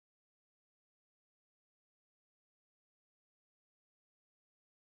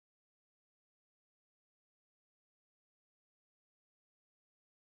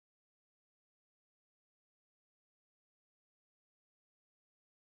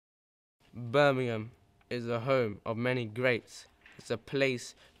Birmingham is the home of many greats. It's a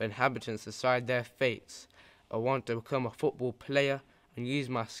place where inhabitants decide their fates. I want to become a football player and use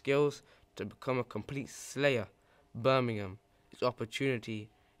my skills to become a complete slayer. Birmingham is opportunity.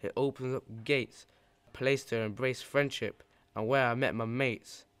 It opens up gates, a place to embrace friendship and where I met my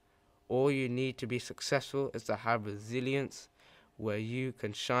mates. All you need to be successful is to have resilience, where you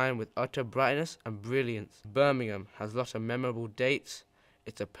can shine with utter brightness and brilliance. Birmingham has lots of memorable dates.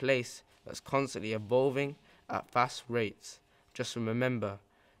 It's a place that's constantly evolving at fast rates. Just remember,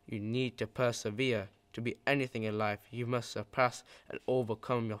 you need to persevere. To be anything in life, you must surpass and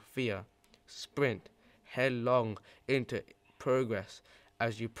overcome your fear. Sprint headlong into progress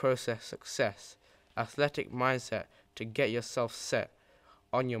as you process success. Athletic mindset to get yourself set.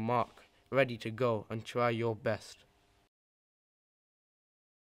 On your mark, ready to go and try your best.